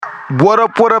What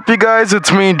up, you guys?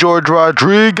 It's me, George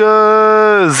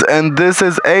Rodriguez, and this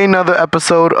is another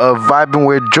episode of Vibing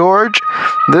with George.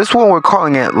 This one we're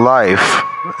calling it Life.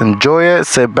 Enjoy it,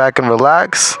 sit back and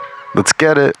relax. Let's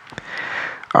get it.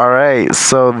 Alright,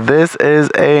 so this is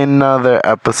another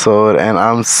episode, and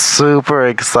I'm super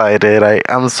excited.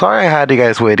 I'm sorry I had you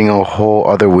guys waiting a whole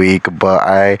other week, but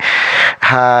I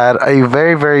had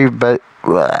a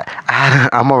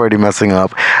I'm already messing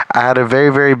up. I had a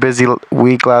very busy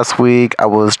week last week. I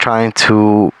was trying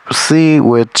to see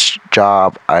which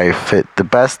job I fit the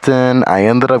best in. I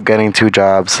ended up getting two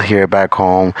jobs here back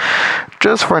home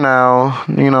just for now,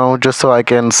 just so I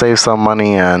can save some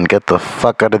money and get the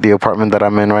fuck out of the apartment that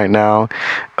I'm in right now.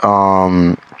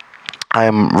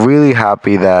 I'm really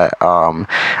happy that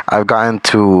I've gotten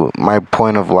to my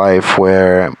point of life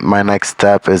where my next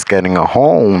step is getting a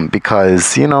home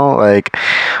because,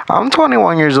 I'm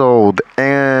 21 years old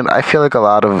and I feel like a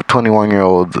lot of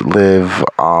 21-year-olds live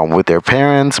with their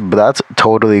parents, but that's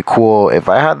totally cool. If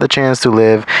I had the chance to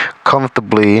live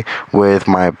comfortably with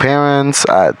my parents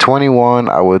at 21,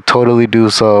 I would totally do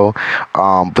so,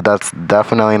 but that's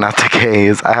definitely not the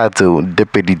case. I had to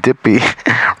dippity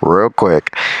real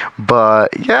quick.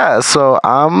 But yeah, so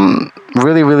I'm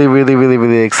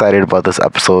really excited about this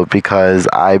episode because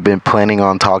I've been planning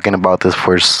on talking about this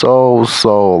for so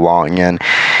long, and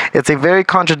it's a very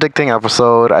contradicting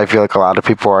episode. I feel like a lot of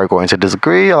people are going to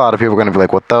disagree. A lot of people are going to be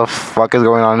like, what the fuck is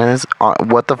going on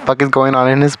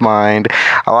in his mind?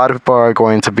 A lot of people are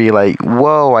going to be like,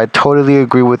 whoa, I totally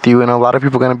agree with you, and a lot of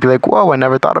people are going to be like, whoa, I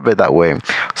never thought of it that way.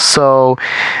 So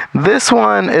this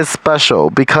one is special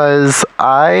because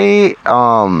I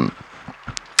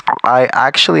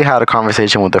actually had a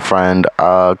conversation with a friend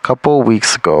a couple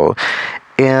weeks ago,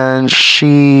 and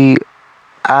she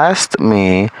asked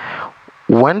me,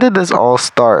 when did this all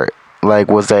start? Like,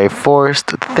 was I forced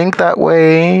to think that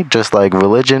way, just like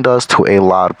religion does to a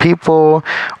lot of people,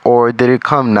 or did it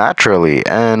come naturally?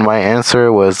 And my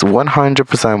answer was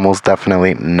 100% most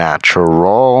definitely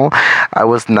natural. I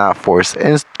was not forced.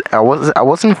 I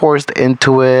wasn't forced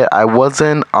into it. I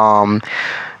wasn't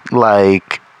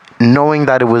like knowing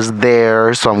that it was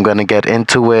there, so I'm gonna get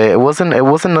into it. It wasn't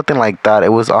nothing like that. It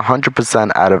was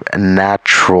 100% out of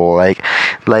natural.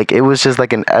 Like it was just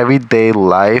like an everyday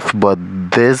life, but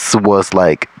this was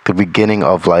like the beginning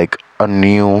of like a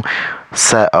new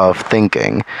set of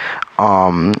thinking.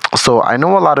 So I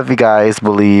know a lot of you guys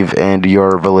believe in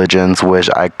your religions, which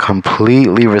I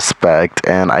completely respect,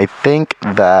 and I think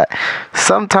that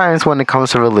sometimes when it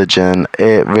comes to religion,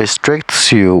 it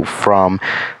restricts you from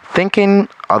thinking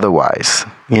otherwise,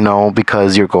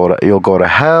 because you'll go to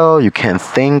hell. You can't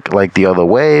think like the other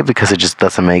way because it just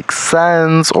doesn't make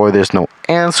sense, or there's no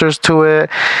answers to it.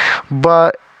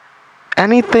 But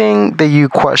anything that you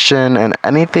question and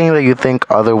anything that you think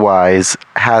otherwise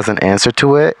has an answer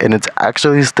to it, and it's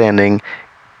actually standing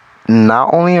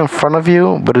not only in front of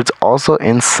you, but it's also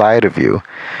inside of you.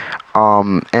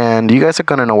 And you guys are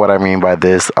gonna know what I mean by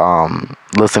this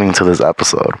listening to this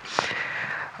episode.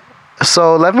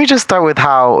 So let me just start with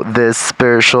how this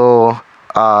spiritual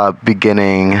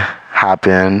beginning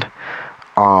happened,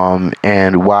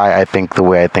 and why I think the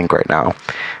way I think right now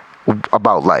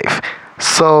about life.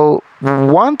 So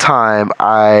one time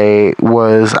I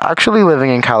was actually living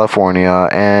in California,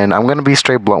 and I'm gonna be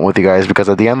straight blunt with you guys because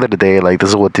at the end of the day, like this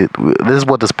is what this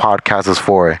podcast is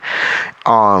for.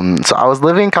 So I was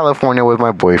living in California with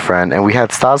my boyfriend, and we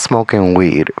had stopped smoking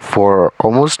weed for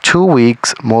almost 2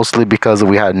 weeks, mostly because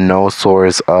we had no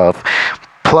source of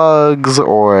plugs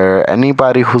or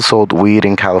anybody who sold weed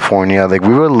in California. Like,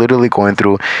 we were literally going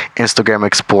through Instagram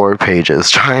Explorer pages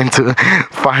trying to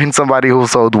find somebody who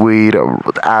sold weed,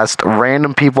 asked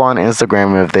random people on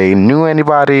Instagram if they knew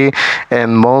anybody,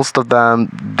 and most of them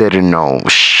didn't know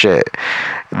shit.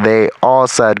 They all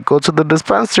said, go to the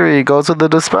dispensary,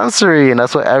 and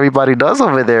that's what everybody does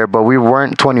over there, but we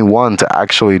weren't 21 to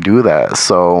actually do that.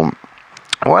 So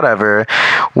whatever,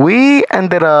 we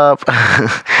ended up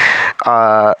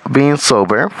being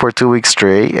sober for 2 weeks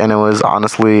straight, and it was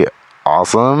honestly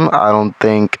awesome. I don't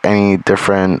think any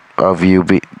different of you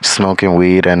be smoking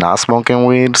weed and not smoking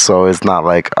weed, so it's not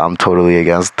like I'm totally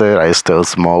against it. I still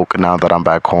smoke now that I'm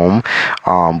back home,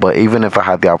 but even if I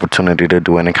had the opportunity to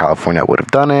do it in California, I would have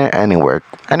done it anywhere,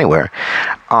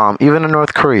 even in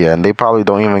North Korea, and they probably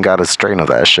don't even got a strain of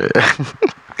that shit.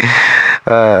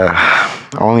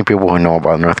 Only people who know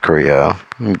about North Korea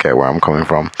get where I'm coming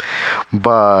from.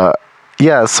 But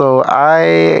yeah, so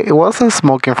I wasn't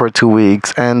smoking for 2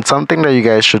 weeks, and something that you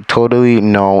guys should totally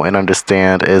know and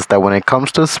understand is that when it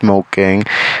comes to smoking,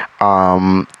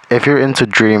 if you're into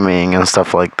dreaming and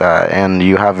stuff like that, and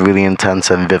you have really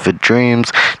intense and vivid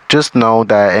dreams, just know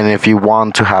that, and if you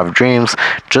want to have dreams,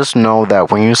 just know that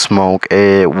when you smoke,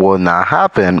 it will not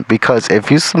happen, because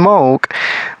if you smoke,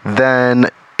 then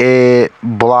it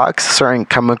blocks certain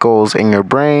chemicals in your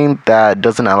brain that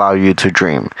doesn't allow you to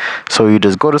dream. So you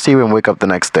just go to sleep and wake up the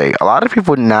next day. A lot of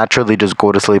people naturally just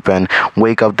go to sleep and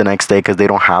wake up the next day because they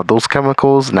don't have those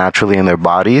chemicals naturally in their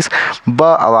bodies.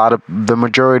 But the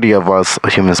majority of us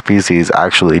human species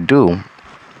actually do.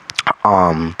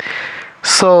 Um,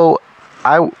 so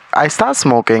I stopped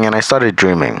smoking and I started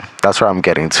dreaming. That's where I'm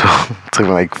getting to. It took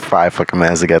me like 5 fucking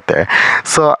minutes to get there.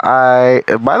 So by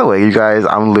the way, you guys,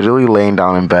 I'm literally laying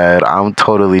down in bed. I'm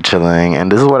totally chilling,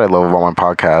 and this is what I love about my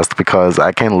podcast, because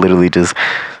I can literally just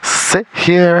sit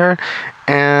here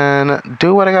and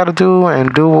do what I gotta do,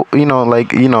 and do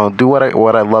do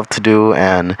what I love to do,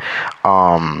 and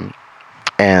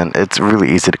it's really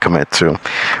easy to commit to.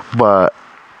 But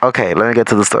okay, let me get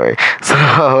to the story.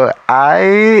 So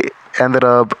ended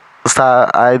up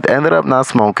I ended up not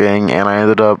smoking, and I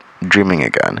ended up dreaming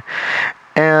again.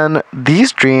 And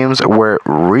these dreams were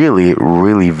really,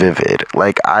 really vivid.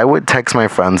 Like, I would text my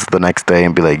friends the next day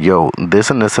and be like, yo, this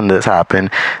and this and this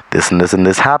happened, this and this and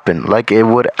this happened. Like, it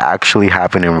would actually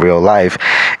happen in real life.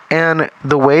 And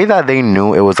the way that they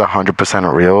knew it was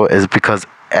 100% real is because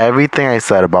everything I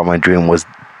said about my dream was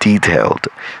detailed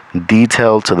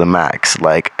to the max.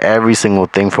 Like, every single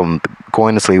thing from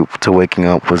going to sleep to waking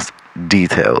up was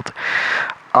detailed.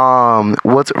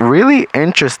 What's really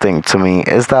interesting to me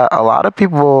is that a lot of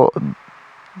people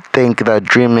think that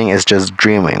dreaming is just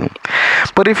dreaming,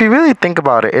 but if you really think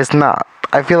about it, it's not.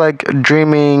 I feel like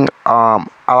dreaming, a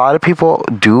lot of people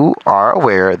are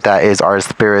aware that is our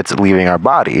spirits leaving our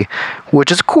body,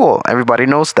 which is cool. Everybody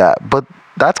knows that, but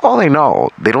that's all they know.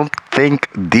 They don't think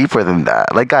deeper than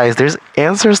that. Like, guys, there's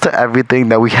answers to everything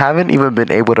that we haven't even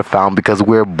been able to found because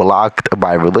we're blocked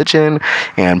by religion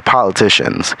and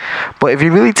politicians. But if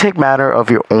you really take matter of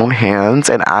your own hands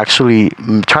and actually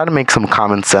try to make some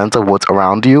common sense of what's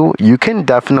around you, you can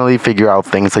definitely figure out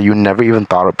things that you never even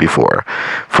thought of before.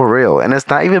 For real. And it's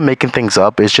not even making things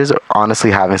up. It's just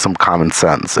honestly having some common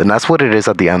sense. And that's what it is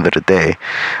at the end of the day.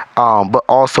 But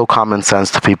also common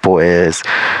sense to people is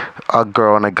a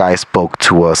girl and a guy spoke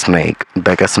to a snake.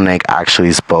 Like, a snake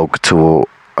actually spoke to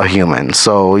a human.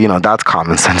 So, that's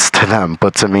common sense to them.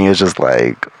 But to me, it's just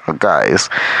like, guys,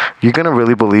 you're gonna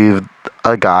really believe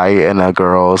a guy and a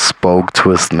girl spoke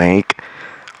to a snake?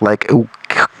 Like,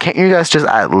 can't you guys just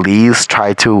at least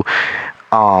try to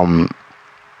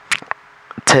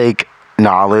take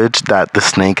knowledge that the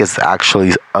snake is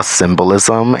actually a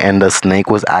symbolism, and the snake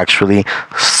was actually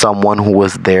someone who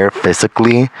was there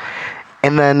physically?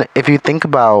 And then if you think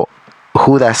about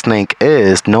who that snake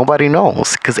is, nobody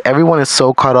knows, because everyone is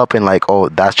so caught up in like, oh,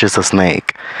 that's just a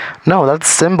snake. No, that's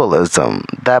symbolism.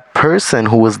 That person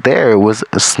who was there was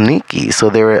sneaky, so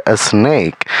they were a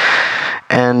snake.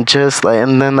 And just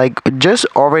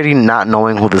already not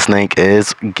knowing who the snake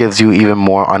is gives you even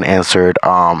more unanswered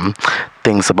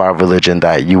things about religion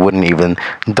that you wouldn't even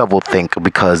double think,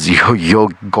 because you'll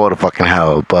go to fucking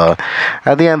hell. But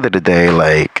at the end of the day,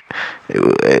 like,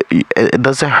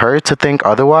 does it hurt to think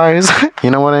otherwise?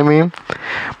 You know what I mean?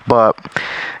 But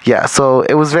yeah, so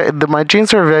it was my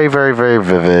dreams were very, very, very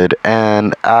vivid,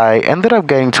 and I ended up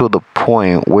getting to the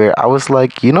point where I was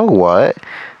like, you know what?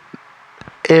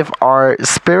 If our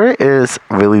spirit is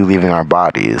really leaving our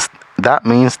bodies, that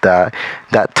means that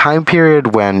time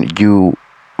period when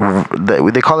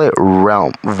they call it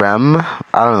REM,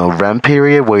 I don't know, REM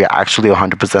period, where you're actually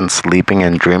 100% sleeping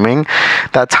and dreaming,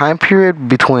 that time period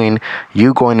between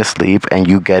you going to sleep and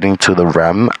you getting to the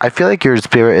REM, I feel like your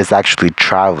spirit is actually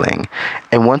traveling.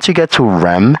 And once you get to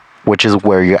REM, which is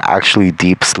where you're actually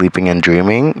deep sleeping and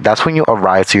dreaming, that's when you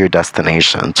arrive to your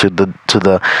destination, to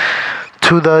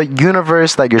the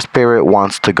universe that your spirit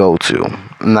wants to go to.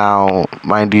 Now,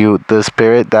 mind you, the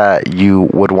spirit that you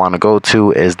would want to go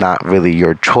to is not really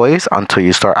your choice until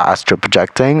you start astral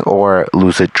projecting or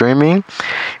lucid dreaming.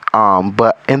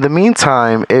 But in the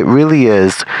meantime, it really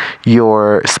is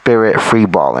your spirit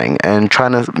freeballing and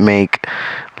trying to make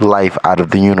life out of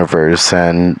the universe,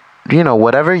 and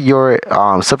whatever your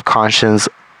subconscious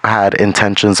had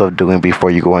intentions of doing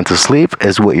before you go into sleep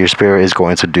is what your spirit is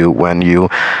going to do when you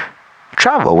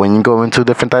travel, when you go into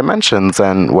different dimensions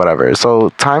and whatever. So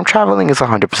time traveling is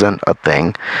 100% a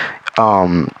thing.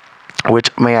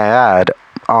 Which, may I add,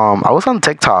 I was on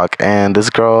TikTok and this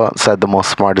girl said the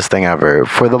most smartest thing ever.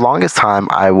 For the longest time,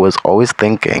 I was always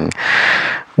thinking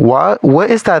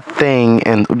what is that thing,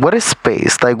 and what is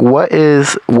space? Like, why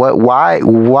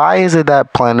is it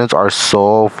that planets are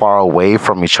so far away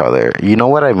from each other? You know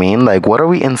what I mean? Like, what are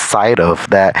we inside of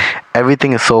that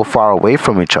everything is so far away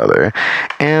from each other?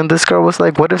 And this girl was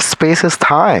like, what if space is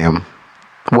time?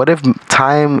 What if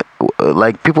time,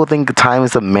 like, people think time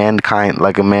is a mankind,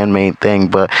 like a man-made thing,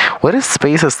 but what if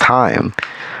space is time?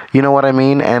 You know what I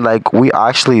mean? And like, we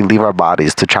actually leave our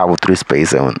bodies to travel through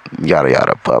space and yada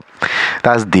yada. But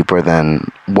that's deeper than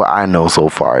what I know so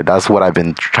far. That's what I've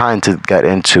been trying to get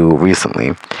into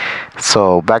recently.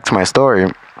 So back to my story.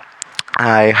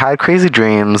 I had crazy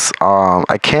dreams.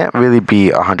 I can't really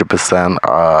be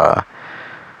 100%.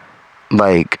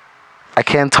 Like, I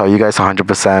can't tell you guys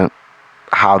 100%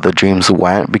 how the dreams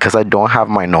went because I don't have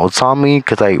my notes on me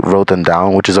because I wrote them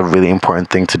down, which is a really important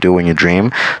thing to do when you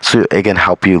dream, so it can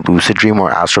help you lucid dream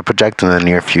or astral project in the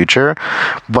near future.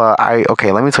 But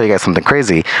okay, let me tell you guys something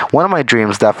crazy. One of my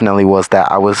dreams definitely was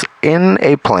that I was in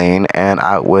a plane and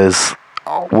I was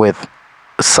with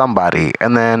somebody,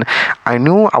 and then I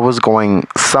knew I was going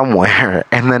somewhere,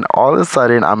 and then all of a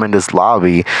sudden I'm in this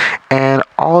lobby and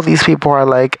all these people are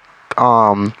like,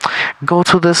 go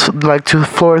to this, like, to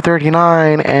floor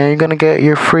 39 and you're gonna get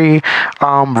your free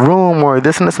room or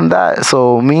this and this and that.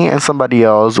 So me and somebody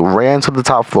else ran to the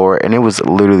top floor and it was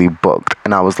literally booked,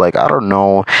 and I was like, I don't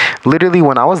know, literally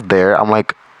when I was there, I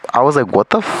was like, what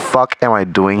the fuck am I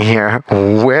doing here?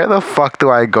 Where the fuck do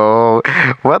I go?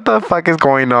 What the fuck is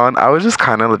going on? I was just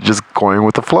kind of just going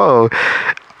with the flow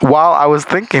while I was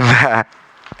thinking that.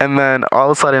 And then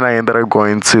all of a sudden, I ended up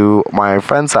going to my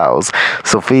friend's house,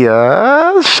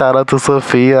 Sophia. Shout out to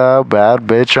Sophia, bad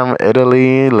bitch from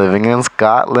Italy, living in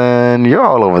Scotland. You're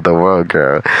all over the world,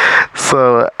 girl.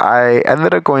 So I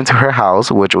ended up going to her house,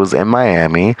 which was in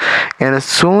Miami. And as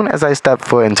soon as I stepped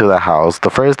foot into the house, the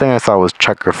first thing I saw was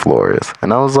checker floors.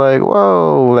 And I was like,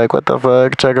 whoa, like, what the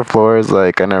fuck? Checker floors?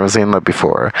 Like, I never seen that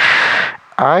before.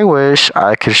 I wish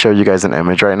I could show you guys an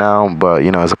image right now, but, you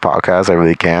know, as a podcast, I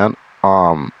really can't.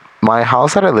 My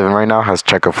house that I live in right now has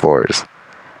checker floors,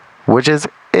 which is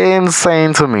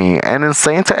insane to me and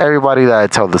insane to everybody that I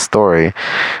tell the story.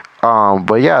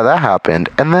 But yeah, that happened.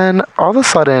 And then all of a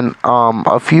sudden,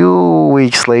 a few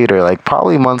weeks later, like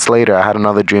probably months later, I had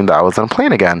another dream that I was on a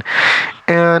plane again.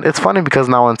 And it's funny because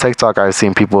now on TikTok, I've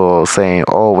seen people saying,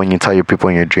 oh, when you tell your people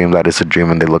in your dream that it's a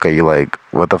dream, and they look at you like,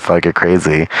 what the fuck, you're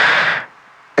crazy.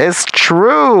 It's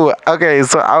true. Okay,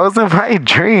 so I was in my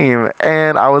dream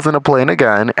and I was in a plane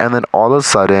again, and then all of a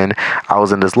sudden I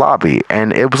was in this lobby,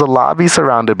 and it was a lobby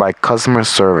surrounded by customer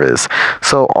service.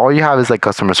 So all you have is like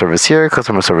customer service here,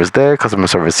 customer service there, customer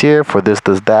service here for this,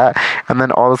 that, and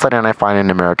then all of a sudden I find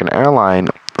an American airline,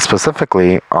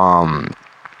 specifically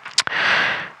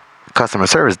customer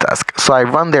service desk. So I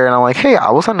run there and I'm like, hey,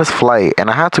 I was on this flight and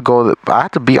I had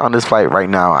to be on this flight right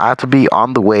now. I had to be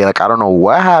on the way. Like, I don't know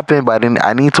what happened, but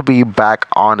I need to be back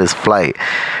on this flight.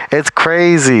 It's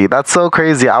crazy. That's so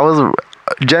crazy. I was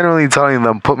genuinely telling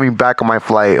them, put me back on my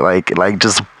flight, like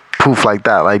just poof like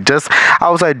that. Like,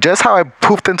 I was like, just how I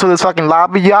poofed into this fucking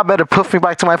lobby, y'all better poof me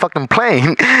back to my fucking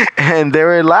plane. And they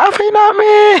were laughing at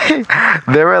me.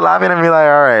 They were laughing at me like,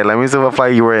 all right, let me see what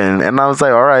flight you were in. And I was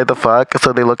like, all right, the fuck.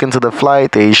 So they look into the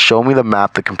flight, they show me the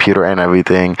map, the computer, and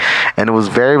everything. And it was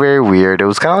very, very weird. It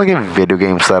was kind of like a video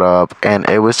game setup, and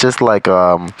it was just like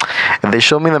and they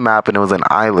showed me the map, and it was an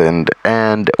island.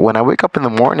 And when I wake up in the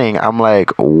morning, I'm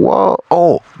like, whoa,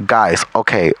 oh, guys,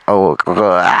 okay,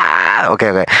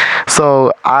 okay.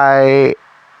 So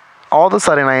all of a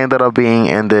sudden I ended up being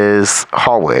in this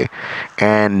hallway,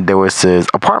 and there was this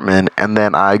apartment, and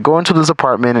then I go into this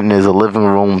apartment, and there's a living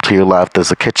room to your left,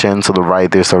 there's a kitchen to the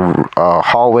right, there's a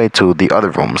hallway to the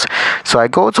other rooms. So I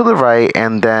go to the right,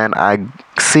 and then I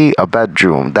see a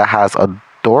bedroom that has a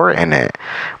door in it,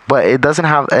 but it doesn't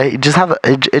have it just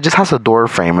has a door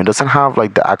frame. It doesn't have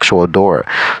like the actual door.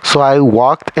 So I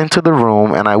walked into the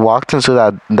room, and I walked into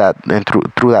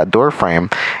through that door frame,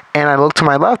 and I looked to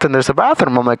my left, and there's a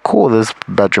bathroom. I'm like, cool, this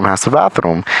bedroom has a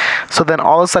bathroom. So then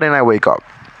all of a sudden I wake up,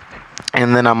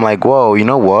 and then I'm like, whoa, you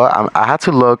know what? I had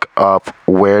to look up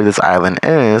where this island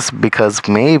is, because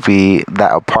maybe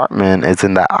that apartment is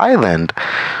in that island.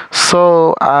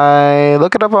 So I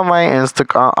look it up on my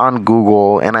on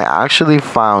Google, and I actually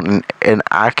found an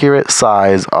accurate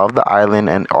size of the island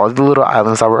and all the little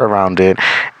islands that were around it.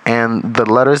 And the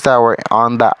letters that were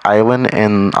on that island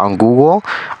on Google,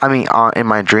 in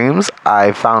my dreams,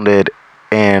 I found it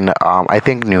in I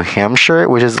think New Hampshire,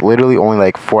 which is literally only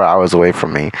like 4 hours away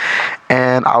from me.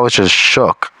 And I was just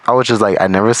shook. I was just like, I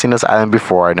never seen this island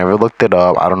before. I never looked it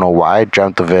up. I don't know why I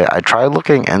dreamt of it. I tried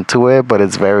looking into it, but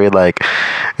it's very like,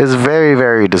 it's very,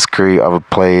 very discreet of a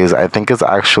place. I think it's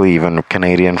actually even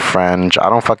Canadian French. I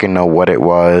don't fucking know what it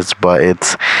was, but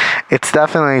it's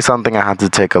definitely something I have to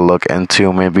take a look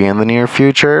into maybe in the near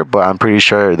future, but I'm pretty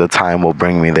sure the time will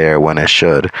bring me there when it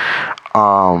should.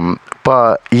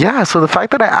 But yeah, so the fact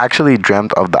that I actually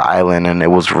dreamt of the island and it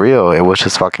was real, it was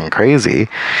just fucking crazy.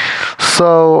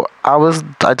 So I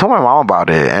told my mom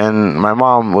about it, and my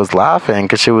mom was laughing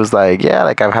because she was like, yeah,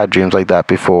 like I've had dreams like that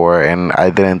before, and I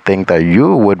didn't think that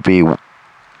you would be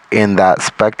in that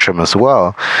spectrum as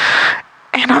well.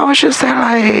 And I was just there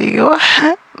like,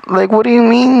 what? Like, what do you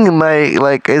mean?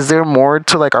 Is there more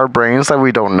to like our brains that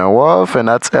we don't know of? And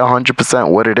that's 100%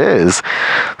 what it is.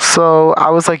 So I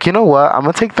was like, you know what? I'm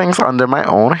gonna take things under my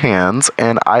own hands,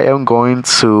 and I am going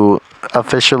to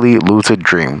officially lucid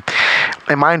dream.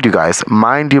 And mind you, guys,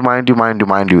 mind you,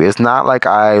 it's not like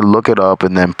I look it up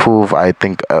and then poof, I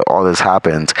think all this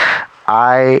happens.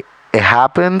 It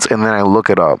happens and then I look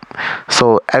it up.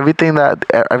 So every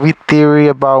theory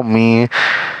about me,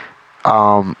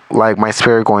 like my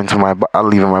spirit going to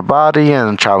leaving my body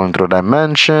and traveling through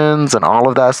dimensions and all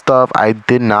of that stuff, I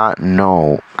did not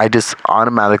know. I just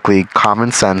automatically,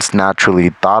 common sense, naturally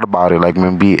thought about it. Like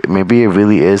maybe it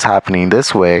really is happening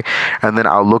this way, and then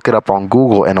I'll look it up on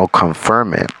Google and it'll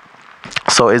confirm it.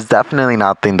 So it's definitely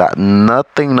nothing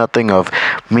of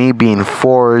me being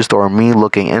forced or me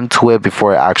looking into it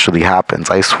before it actually happens.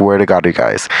 I swear to God, you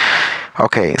guys.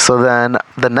 Okay, so then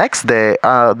the next day,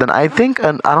 then I think,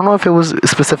 and I don't know if it was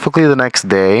specifically the next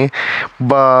day,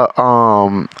 but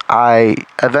I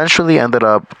eventually ended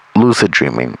up lucid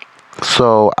dreaming.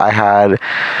 So I had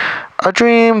a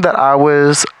dream that I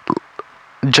was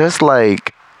just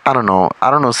like, I don't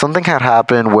know, something had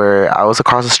happened where I was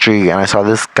across the street and I saw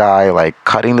this guy like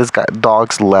cutting this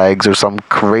dog's legs or some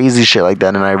crazy shit like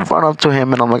that, and I run up to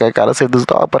him and I'm like, I gotta save this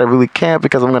dog, but I really can't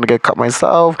because I'm gonna get cut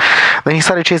myself. Then he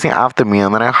started chasing after me,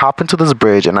 and then I hop into this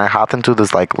bridge and I hop into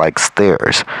this like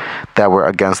stairs that were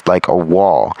against like a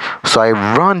wall. So I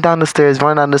run down the stairs,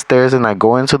 and I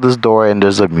go into this door, and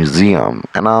there's a museum,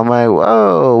 and I'm like,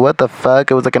 whoa, what the fuck?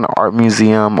 It was like an art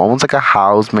museum, almost like a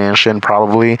house mansion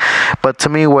probably, but to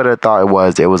me what I thought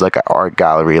it was like an art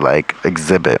gallery like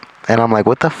exhibit. And I'm like,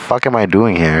 what the fuck am I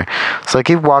doing here? So I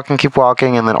keep walking,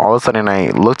 and then all of a sudden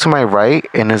I look to my right,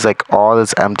 and it's like all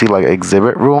this empty like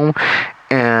exhibit room,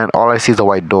 and all I see is a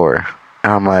white door.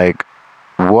 And I'm like,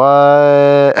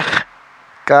 what?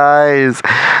 Guys,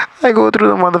 I go through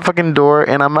the motherfucking door,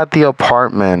 and I'm at the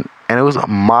apartment. And it was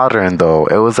modern though.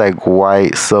 It was like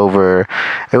white, silver.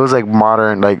 It was like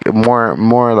modern, like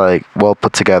more like well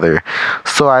put together.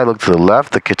 So I look to the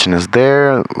left, the kitchen is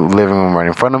there, living room right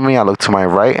in front of me. I look to my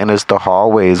right, and it's the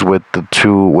hallways with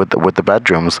the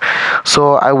bedrooms.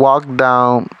 So I walk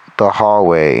down the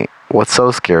hallway. What's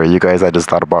so scary, you guys, I just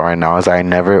thought about right now, is I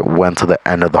never went to the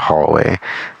end of the hallway.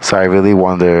 So I really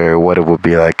wonder what it would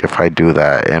be like if I do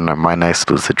that in my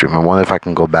next lucid dream. I wonder if I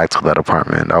can go back to that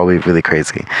apartment. That would be really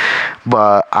crazy.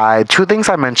 But two things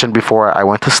I mentioned before I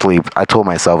went to sleep, I told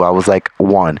myself, I was like,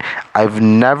 one, I've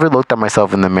never looked at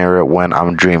myself in the mirror when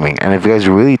I'm dreaming. And if you guys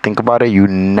really think about it, you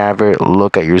never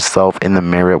look at yourself in the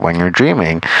mirror when you're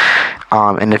dreaming.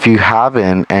 And if you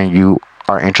haven't, and you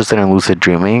are interested in lucid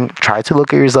dreaming, try to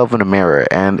look at yourself in the mirror,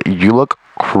 and you look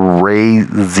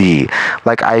crazy.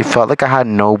 Like I felt like I had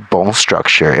no bone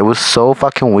structure. It was so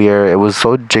fucking weird. It was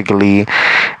so jiggly.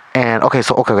 And okay,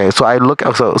 so I look,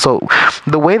 so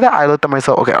the way that I looked at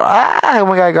myself, oh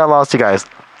my God, I got lost, you guys.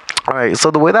 All right,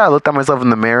 so the way that I looked at myself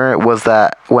in the mirror was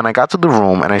that when I got to the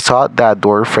room and I saw that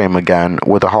door frame again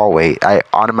with the hallway, I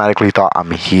automatically thought,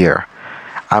 I'm here.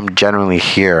 I'm genuinely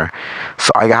here. So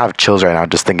I have chills right now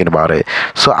just thinking about it.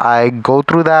 So I go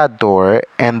through that door,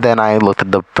 and then I looked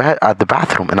at the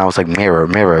bathroom, and I was like, mirror.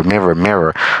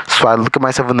 So I look at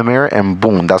myself in the mirror, and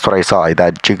boom, that's what I saw, like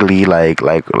that jiggly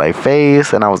like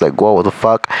face, and I was like, whoa, what the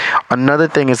fuck? Another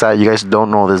thing is that you guys don't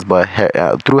know this, but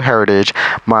through heritage,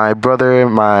 my brother,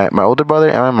 my older brother,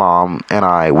 and my mom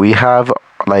and we have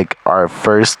like our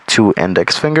first two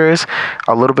index fingers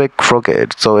a little bit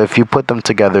crooked. So if you put them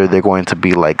together, they're going to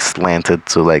be like slanted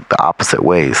to like the opposite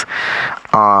ways.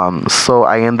 So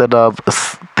I ended up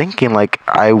thinking, like,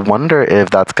 I wonder if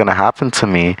that's gonna happen to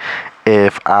me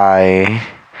if I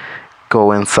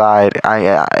go inside,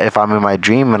 if I'm in my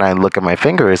dream and I look at my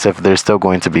fingers, if they're still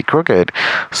going to be crooked.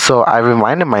 So I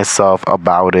reminded myself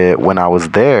about it when I was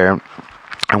there.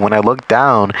 And when I look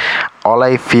down, all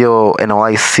I feel and all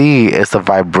I see is the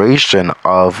vibration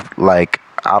of like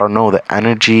I don't know, the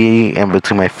energy in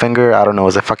between my finger. I don't know,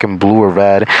 is it fucking blue or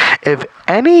red? If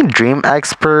any dream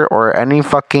expert or any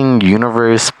fucking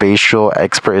universe spatial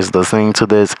expert is listening to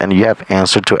this and you have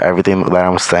answer to everything that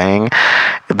I'm saying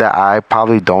that I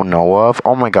probably don't know of,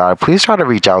 oh my god, please try to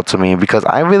reach out to me, because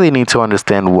I really need to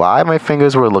understand why my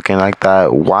fingers were looking like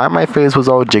that, why my face was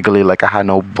all jiggly like I had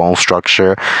no bone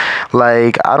structure.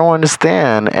 Like, I don't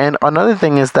understand. And another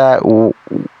thing is that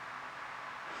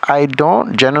I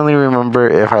don't generally remember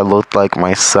if I looked like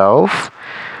myself,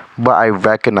 but I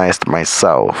recognized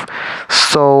myself.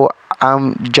 So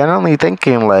I'm generally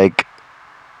thinking, like,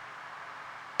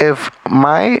 if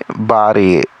my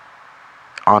body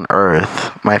on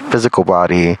earth, my physical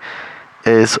body,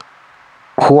 is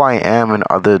who I am in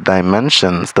other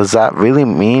dimensions, does that really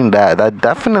mean that? That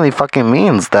definitely fucking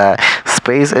means that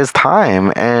space is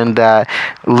time, and that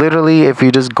literally, if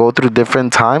you just go through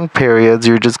different time periods,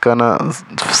 you're just gonna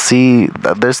see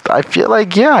that there's. I feel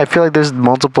like, yeah, I feel like there's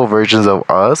multiple versions of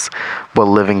us, but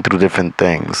living through different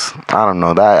things. I don't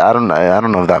know that. I don't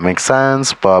know if that makes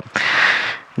sense, but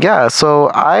yeah. So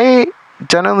I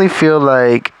generally feel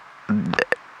like,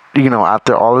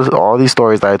 after all these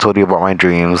stories that I told you about my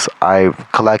dreams, I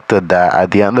collected that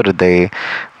at the end of the day,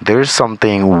 there's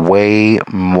something way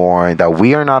more that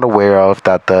we are not aware of,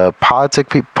 that the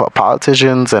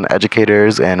politicians and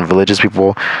educators and religious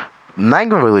people, not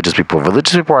even religious people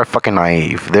are fucking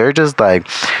naive. They're just like,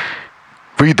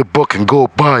 read the book and go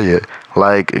buy it.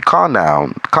 Like, calm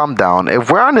down.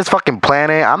 If we're on this fucking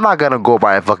planet, I'm not gonna go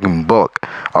buy a fucking book,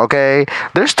 okay?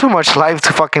 There's too much life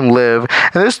to fucking live,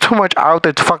 and there's too much out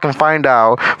there to fucking find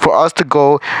out for us to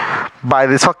go buy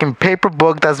this fucking paper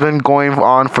book that's been going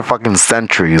on for fucking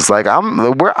centuries. Like, I don't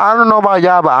know about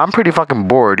y'all, but I'm pretty fucking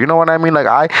bored. You know what I mean?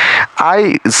 Like,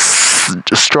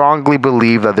 strongly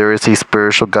believe that there is a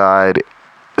spiritual guide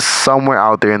somewhere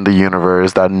out there in the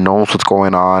universe that knows what's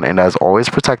going on and that's always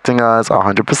protecting us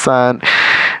 100%.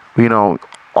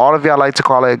 All of y'all like to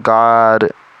call it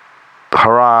God,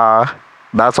 hurrah.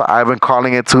 That's what I've been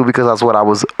calling it too, because that's what I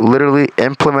was literally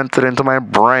implemented into my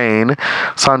brain.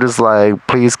 So I'm just like,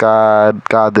 please God,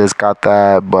 God this, God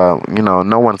that. But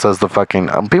no one says the fucking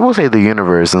people say the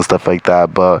universe and stuff like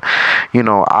that. But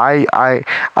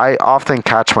I often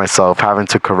catch myself having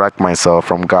to correct myself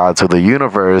from God to the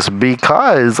universe,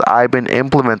 because I've been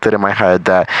implemented in my head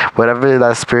that whatever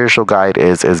that spiritual guide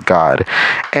is God.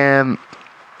 And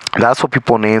that's what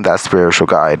people name that spiritual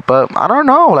guide. But I don't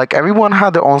know, like, everyone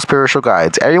had their own spiritual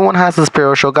guides. Everyone has a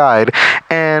spiritual guide,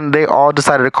 and they all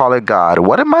decided to call it God.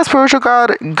 What if my spiritual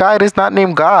guide is not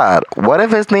named God? What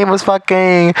if his name is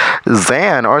fucking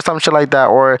Zan or some shit like that,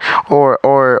 or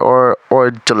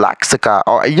Jalaxica,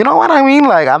 or you know what I mean?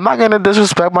 Like, I'm not gonna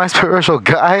disrespect my spiritual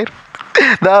guide.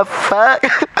 The fuck.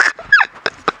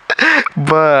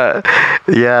 But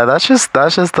yeah, that's just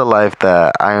the life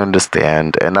that I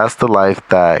understand, and that's the life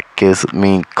that gives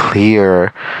me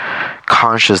clear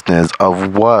consciousness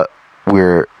of what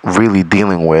we're really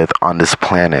dealing with on this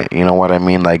planet. You know what I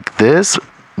mean? Like, this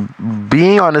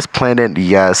being on this planet,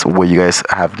 yes, what you guys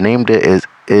have named it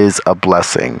is a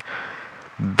blessing.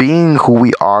 Being who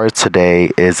we are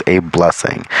today is a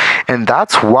blessing, and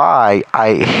that's why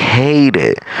I hate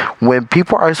it when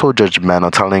people are so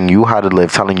judgmental, telling you how to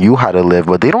live,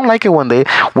 but they don't like it when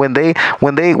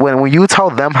you tell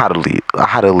them how to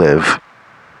live.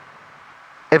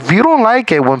 If you don't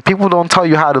like it when people don't tell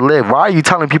you how to live, why are you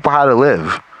telling people how to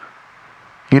live?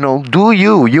 Do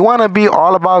you want to be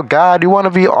all about God? You want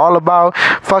to be all about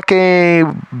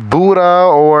fucking Buddha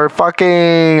or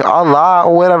fucking Allah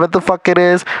or whatever the fuck it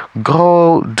is?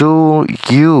 Go do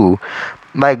you.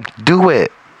 Like, do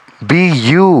it. Be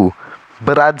you.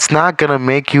 But that's not going to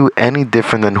make you any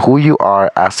different than who you are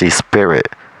as a spirit.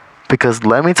 Because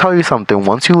let me tell you something,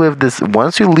 once you leave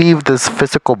this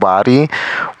physical body,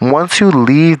 once you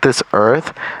leave this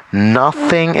earth,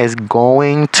 nothing is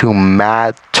going to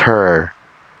matter.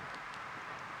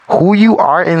 Who you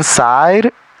are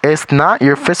inside is not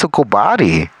your physical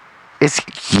body. It's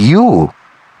you.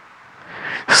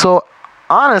 So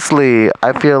honestly,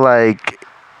 I feel like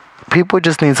people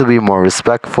just need to be more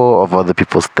respectful of other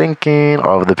people's thinking,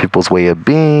 or other people's way of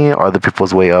being, or other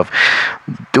people's way of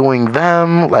doing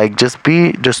them. Like, just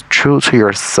be true to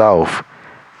yourself.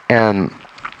 And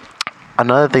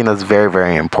another thing that's very,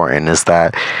 very important is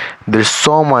that there's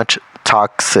so much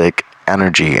toxic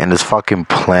energy in this fucking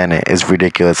planet. Is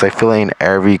ridiculous. I feel like in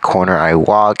every corner I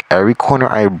walk, every corner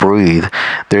I breathe,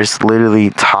 there's literally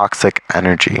toxic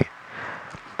energy.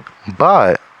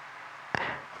 But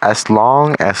as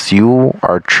long as you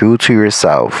are true to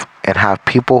yourself and have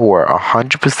people who are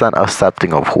 100%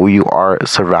 accepting of who you are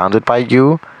surrounded by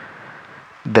you,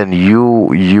 then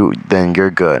then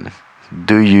you're good.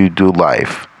 Do you do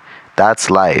life? That's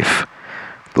life.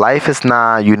 Life is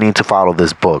not you need to follow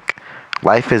this book.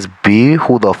 Life is be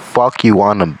who the fuck you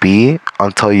want to be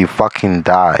until you fucking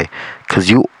die. Cause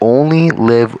you only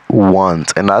live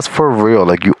once. And that's for real.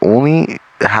 Like you only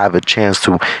have a chance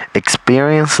to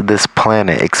experience this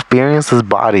planet, experience this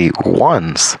body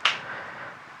once.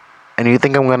 And you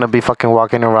think I'm gonna be fucking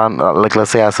walking around like let's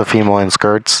say as a female in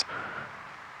skirts?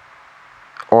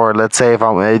 Or let's say if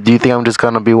do you think I'm just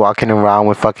gonna be walking around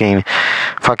with fucking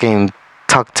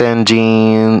tucked in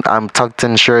jeans, I'm tucked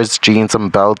in shirts, jeans, and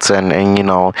belts, and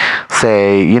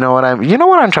say, you know what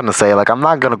I'm trying to say? Like, I'm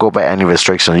not gonna go by any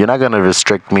restrictions. You're not gonna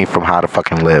restrict me from how to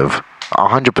fucking live.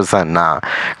 100% not.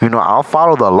 I'll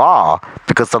follow the law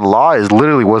because the law is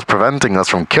literally what's preventing us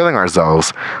from killing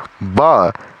ourselves.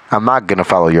 But I'm not gonna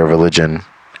follow your religion,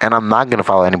 and I'm not gonna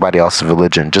follow anybody else's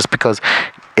religion just because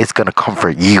it's gonna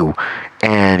comfort you,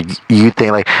 and you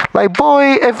think like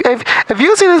boy, if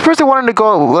you see this person wanting to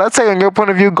go, let's say in your point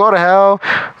of view, go to hell,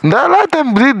 let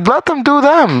them do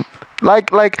them.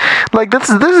 Like this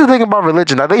is the thing about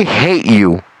religion, that they hate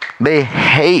you. They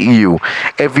hate you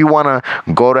if you want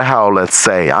to go to hell, let's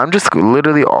say. I'm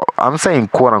saying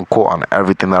quote unquote on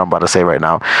everything that I'm about to say right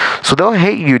now. So they'll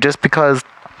hate you just because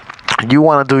you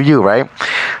want to do you, right?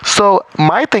 So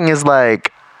my thing is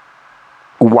like,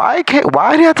 why do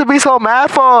you have to be so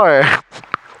mad for?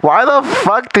 Why the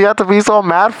fuck do you have to be so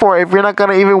mad for if you're not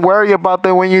gonna even worry about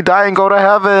them when you die and go to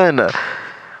heaven?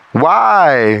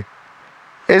 Why?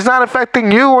 It's not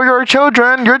affecting you or your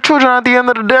children. Your children at the end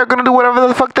of the day are gonna do whatever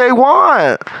the fuck they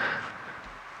want.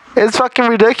 It's fucking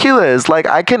ridiculous. Like,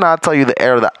 I cannot tell you the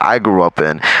era that I grew up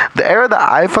in. The era that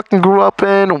I fucking grew up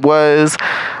in was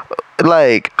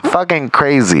like fucking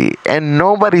crazy, and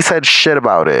nobody said shit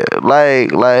about it.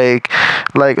 Like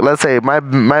let's say my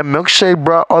milkshake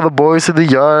brought all the boys to the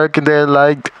yard, and they're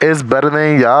like, it's better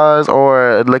than yours,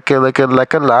 or like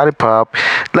a lollipop.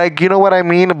 Like, you know what I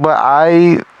mean? But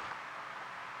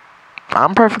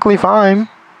I'm perfectly fine.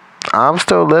 I'm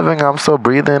still living, I'm still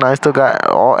breathing, I still got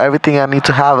everything I need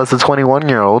to have as a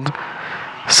 21-year-old.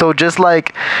 So just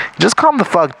calm the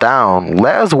fuck down.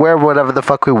 Let us wear whatever the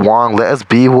fuck we want. Let us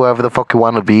be whoever the fuck we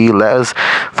want to be. Let us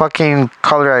fucking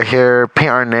color our hair, paint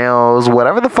our nails,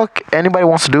 whatever the fuck anybody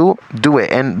wants to do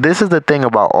it. And this is the thing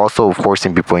about also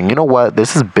forcing people. And you know what?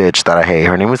 This is bitch that I hate.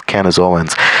 Her name is Candace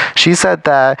Owens. She said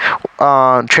that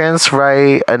trans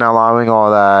right and allowing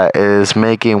all that is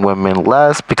making women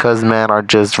less because men are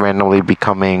just randomly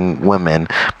becoming women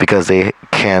because they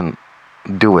can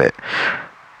do it.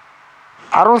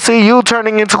 I don't see you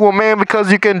turning into a man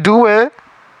because you can do it.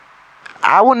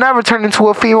 I would never turn into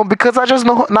a female because I just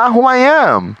know not who I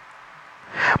am.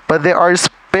 But there are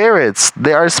spirits.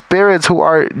 There are spirits who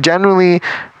are genuinely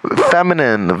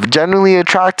feminine, genuinely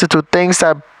attracted to things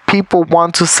that people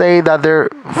want to say that they're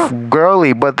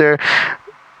girly, but they're...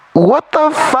 What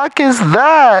the fuck is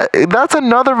that? That's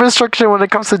another restriction when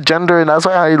it comes to gender, and that's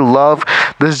why I love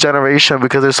this generation,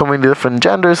 because there's so many different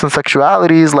genders and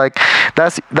sexualities. Like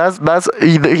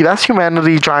that's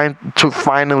humanity trying to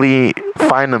finally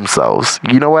find themselves.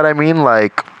 You know what I mean?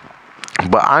 Like,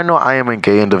 but I know I am a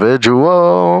gay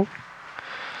individual.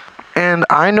 And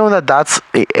I know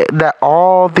that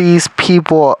all these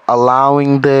people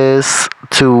allowing this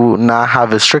to not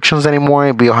have restrictions anymore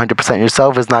and be 100%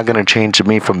 yourself is not going to change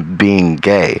me from being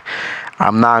gay.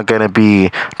 I'm not going to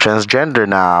be transgender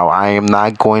now. I am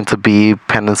not going to be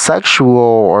pansexual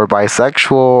or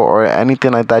bisexual or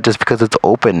anything like that just because it's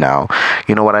open now.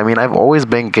 You know what I mean? I've always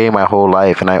been gay my whole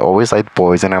life, and I always liked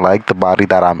boys, and I like the body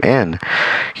that I'm in.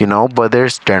 But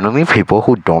there's generally people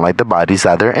who don't like the bodies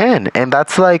that they're in. And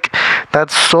that's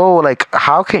so, like,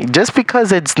 how can... Just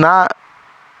because it's not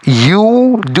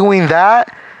you doing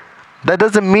that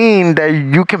doesn't mean that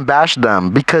you can bash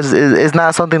them, because it's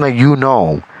not something that you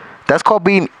know. That's called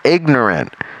being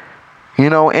ignorant.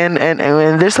 And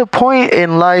there's a point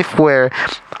in life where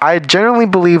I generally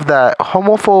believe that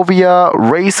homophobia,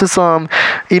 racism,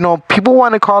 people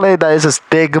want to call it that it's a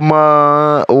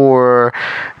stigma, or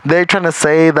they're trying to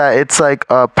say that it's like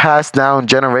a passed down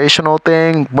generational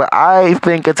thing, but I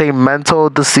think it's a mental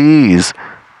disease.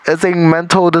 It's a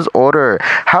mental disorder.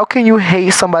 How can you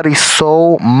hate somebody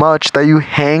so much that you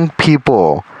hang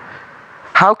people?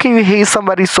 How can you hate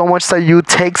somebody so much that you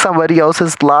take somebody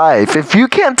else's life? If you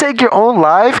can't take your own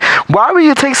life, why would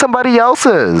you take somebody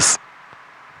else's?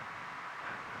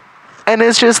 And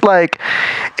it's just like,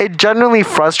 it generally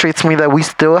frustrates me that we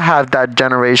still have that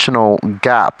generational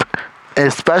gap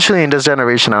especially in this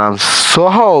generation, and I'm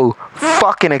so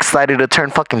fucking excited to turn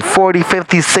fucking 40,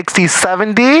 50, 60,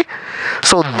 70.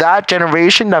 So that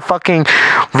generation that fucking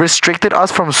restricted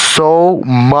us from so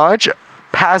much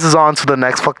passes on to the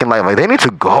next fucking life. Like, they need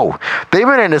to go. They've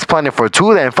been in this planet for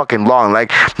too damn fucking long.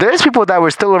 Like, there's people that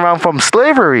were still around from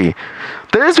slavery.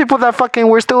 There's people that fucking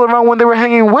were still around when they were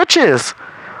hanging witches.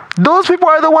 Those people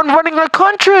are the ones running our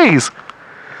countries.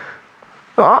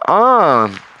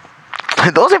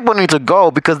 Those people need to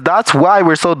go, because that's why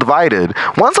we're so divided.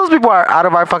 Once those people are out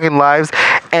of our fucking lives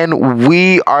and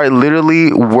we are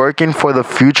literally working for the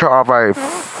future of our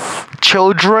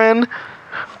children,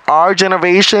 our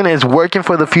generation is working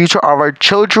for the future of our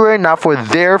children, not for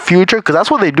their future, because that's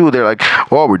what they do. They're like,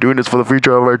 oh, we're doing this for the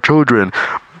future of our children.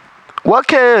 What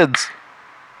kids?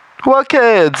 What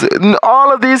kids?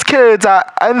 All of these kids, I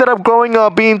ended up growing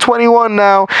up being 21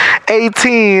 now,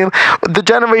 18, the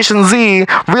Generation Z,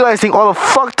 realizing all the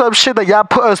fucked up shit that y'all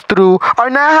put us through, are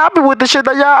not happy with the shit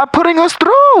that y'all are putting us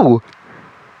through.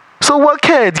 So what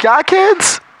kids? Y'all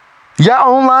kids? Y'all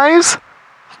own lives?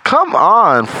 Come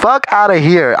on, fuck out of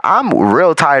here. I'm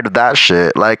real tired of that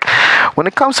shit. Like, when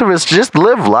it comes to this, just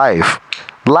live life.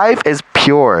 Life is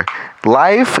pure.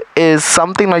 Life is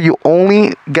something that you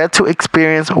only get to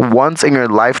experience once in your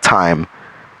lifetime.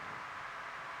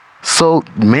 So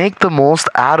make the most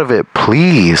out of it,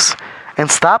 please.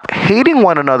 And stop hating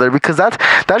one another, because that's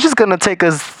just gonna take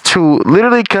us to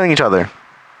literally killing each other.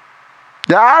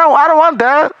 Yeah, I don't want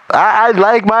that. I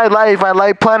like my life. I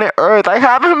like planet Earth. I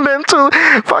haven't been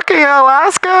to fucking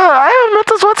Alaska. I haven't been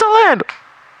to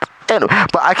Switzerland.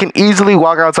 But I can easily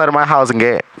walk outside of my house and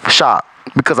get shot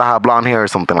because I have blonde hair or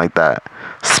something like that.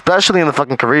 Especially in the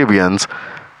fucking Caribbeans.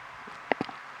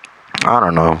 I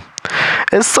don't know.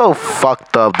 It's so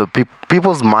fucked up, the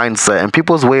people's mindset and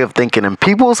people's way of thinking and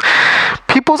people's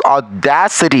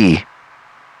audacity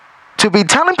to be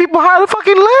telling people how to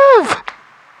fucking live.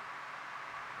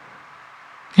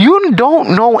 You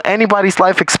don't know anybody's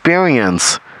life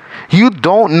experience. You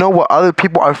don't know what other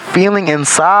people are feeling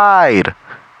inside.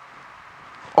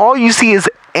 All you see is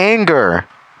anger,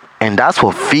 and that's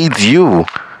what feeds you.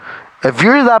 If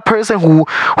you're that person who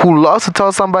loves to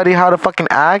tell somebody how to fucking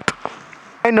act,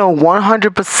 I know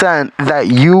 100% that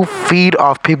you feed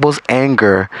off people's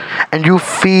anger, and you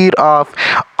feed off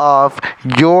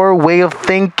your way of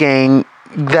thinking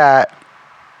that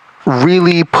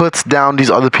really puts down these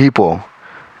other people.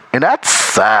 And that's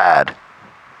sad.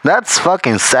 That's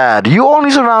fucking sad. You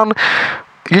only surround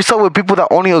yourself with people that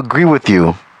only agree with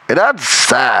you. And that's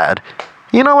sad.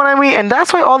 You know what I mean? And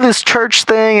that's why all this church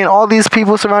thing and all these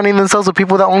people surrounding themselves with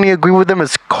people that only agree with them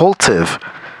is cultive.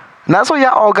 And that's why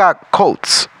y'all all got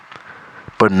cults.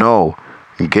 But no,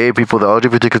 gay people, the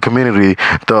LGBTQ community,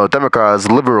 the Democrats,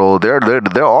 liberal,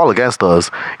 they're all against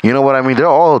us. You know what I mean? They're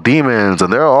all demons,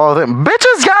 and they're all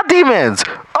bitches. Y'all demons.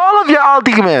 All of y'all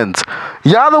demons.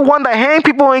 Y'all the one that hang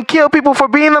people and kill people for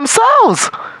being themselves.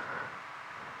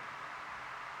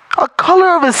 A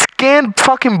color of a skin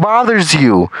fucking bothers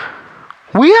you.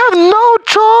 We have no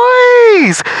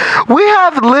choice. We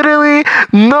have literally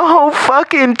no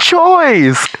fucking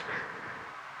choice.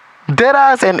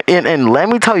 Deadass, and let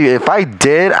me tell you, if I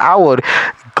did, I would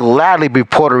gladly be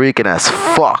Puerto Rican as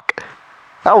fuck.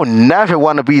 I would never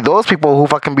want to be those people who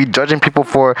fucking be judging people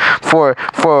for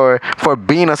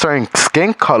being a certain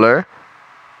skin color.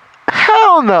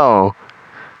 Hell no.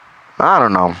 I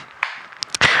don't know.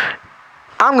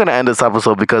 I'm gonna end this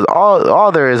episode because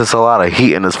all there is a lot of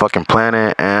heat in this fucking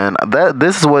planet, and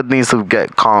this is what needs to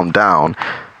get calmed down.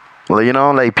 Well, you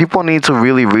know, like, people need to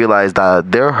really realize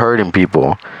that they're hurting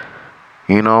people.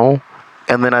 You know?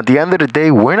 And then at the end of the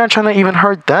day, we're not trying to even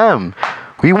hurt them.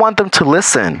 We want them to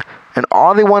listen. And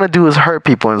all they want to do is hurt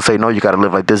people and say, no, you got to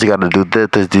live like this, you got to do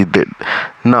this.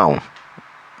 No.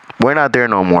 We're not there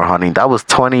no more, honey. That was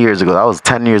 20 years ago. That was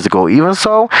 10 years ago. Even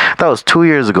so, that was 2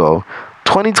 years ago.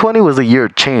 2020 was a year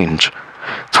of change.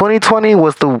 2020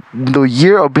 was the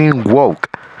year of being woke.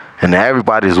 And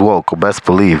everybody's woke, best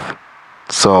believe.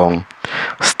 So,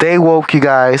 stay woke, you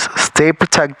guys. Stay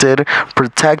protected.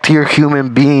 Protect your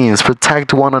human beings.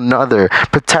 Protect one another.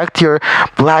 Protect your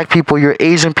black people, your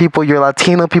Asian people, your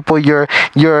Latino people, your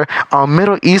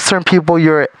Middle Eastern people,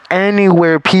 your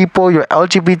anywhere people, your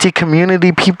LGBT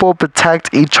community people.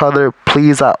 Protect each other,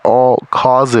 please, at all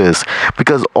causes.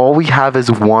 Because all we have is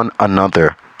one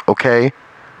another. Okay?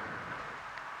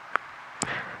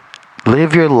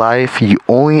 Live your life. You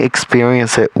only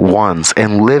experience it once,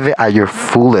 and live it at your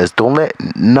fullest. Don't let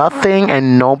nothing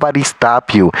and nobody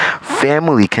stop you.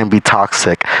 Family can be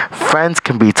toxic. Friends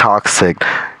can be toxic.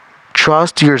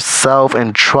 Trust yourself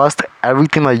and trust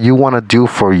everything that you want to do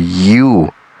for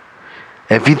you.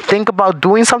 If you think about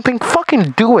doing something,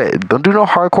 fucking do it. Don't do no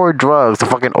hardcore drugs to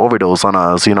fucking overdose on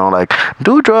us, like,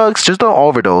 do drugs, just don't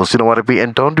overdose, you know what I mean?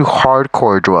 And don't do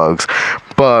hardcore drugs.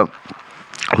 But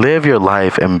live your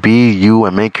life and be you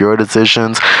and make your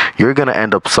decisions. You're gonna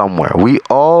end up somewhere. We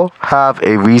all have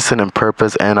a reason and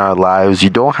purpose in our lives. You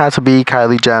don't have to be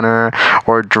Kylie Jenner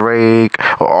or Drake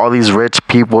or all these rich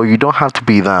people. You don't have to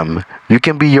be them. You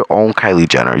can be your own Kylie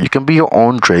Jenner. You can be your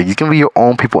own Drake. You can be your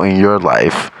own people in your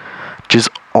life. Just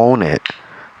own it,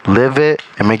 live it,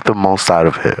 and make the most out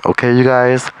of it. Okay, you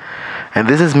guys? And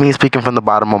this is me speaking from the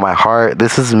bottom of my heart.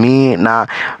 This is me not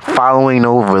following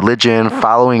no religion,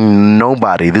 following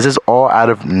nobody. This is all out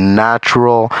of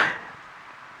natural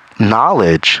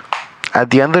knowledge at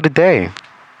the end of the day.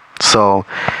 So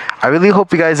I really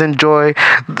hope you guys enjoy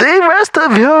the rest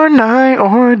of your night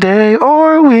or day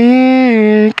or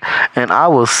week. And I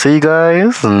will see you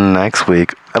guys next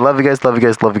week. I love you guys, love you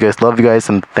guys, love you guys, love you guys.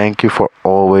 And thank you for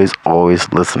always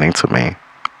listening to me.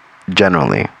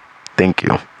 Generally. Thank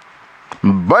you.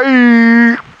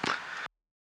 Bye.